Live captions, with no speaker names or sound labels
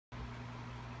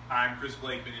I'm Chris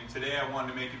Blakeman, and today I wanted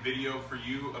to make a video for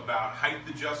you about height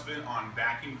adjustment on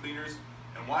vacuum cleaners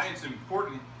and why it's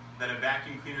important that a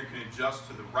vacuum cleaner can adjust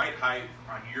to the right height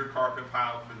on your carpet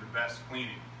pile for the best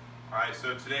cleaning. Alright,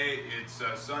 so today it's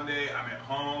Sunday, I'm at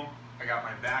home, I got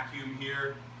my vacuum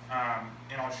here,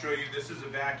 and I'll show you, this is a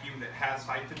vacuum that has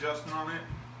height adjustment on it.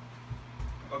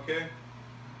 Okay,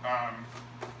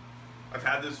 I've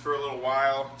had this for a little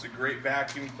while. It's a great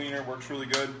vacuum cleaner, works really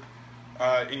good.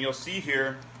 And you'll see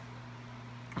here,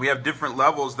 we have different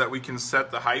levels that we can set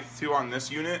the height to on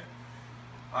this unit,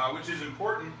 which is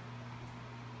important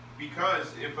because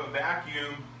if a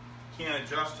vacuum can't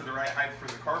adjust to the right height for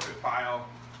the carpet pile,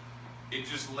 it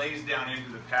just lays down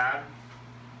into the pad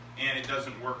and it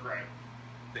doesn't work right.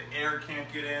 The air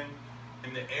can't get in,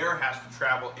 and the air has to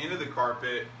travel into the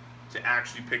carpet to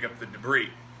actually pick up the debris.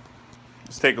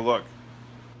 Let's take a look.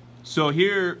 So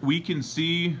here we can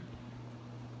see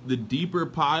the deeper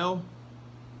pile,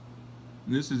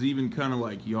 and this is even kind of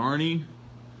like yarny,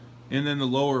 and then the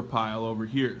lower pile over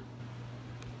here.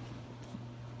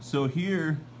 So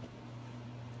here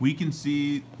we can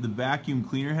see the vacuum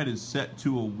cleaner head is set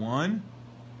to a 1.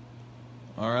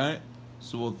 All right,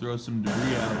 so we'll throw some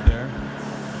debris out there.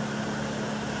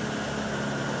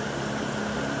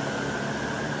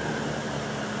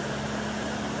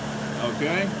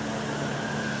 Okay.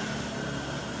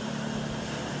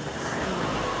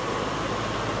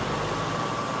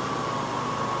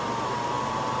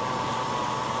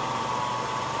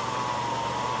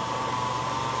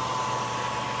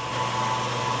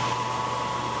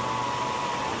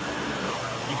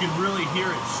 You can really hear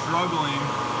it struggling,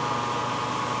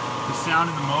 the sound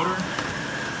in the motor,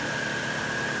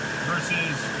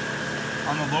 versus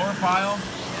on the lower pile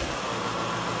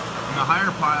and the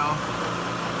higher pile.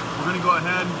 We're going to go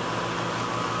ahead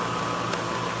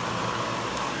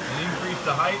and increase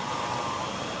the height.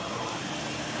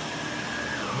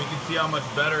 And we can see how much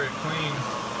better it cleans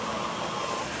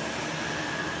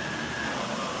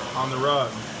on the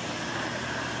rug.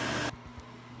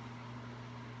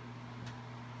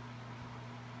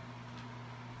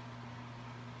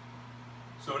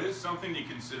 So it is something to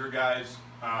consider, guys,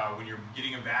 when you're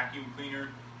getting a vacuum cleaner,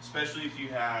 especially if you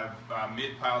have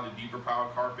mid-pile to deeper pile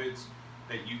carpets,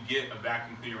 that you get a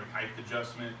vacuum cleaner with height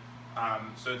adjustment,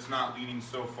 so it's not leaning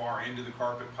so far into the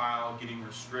carpet pile, getting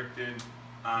restricted,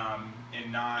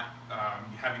 and not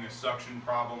having a suction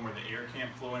problem where the air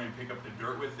can't flow in and pick up the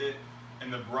dirt with it,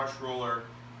 and the brush roller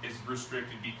is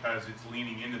restricted because it's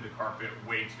leaning into the carpet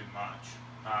way too much.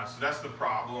 So that's the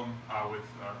problem with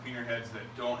cleaner heads that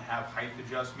don't have height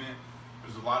adjustment.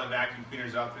 There's a lot of vacuum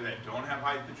cleaners out there that don't have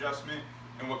height adjustment,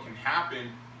 and what can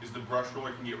happen is the brush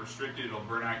roller can get restricted. It'll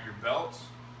burn out your belts,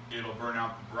 it'll burn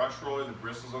out the brush roller, the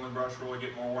bristles on the brush roller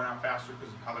get more worn out faster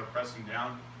because of how they're pressing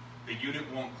down. The unit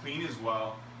won't clean as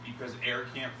well because air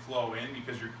can't flow in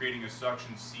because you're creating a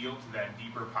suction seal to that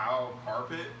deeper pile of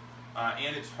carpet.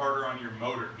 And it's harder on your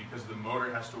motor because the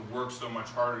motor has to work so much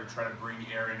harder to try to bring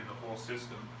air into the whole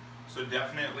system. So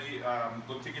definitely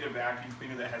look to get a vacuum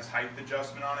cleaner that has height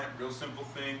adjustment on it. Real simple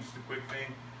thing, just a quick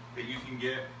thing that you can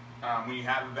get. When you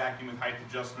have a vacuum with height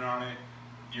adjustment on it,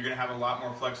 you're going to have a lot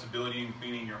more flexibility in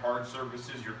cleaning your hard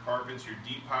surfaces, your carpets, your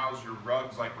deep piles, your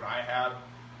rugs like what I have.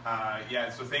 Yeah,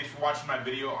 so thanks for watching my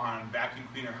video on vacuum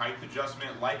cleaner height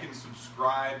adjustment. Like and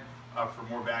subscribe for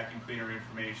more vacuum cleaner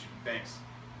information. Thanks.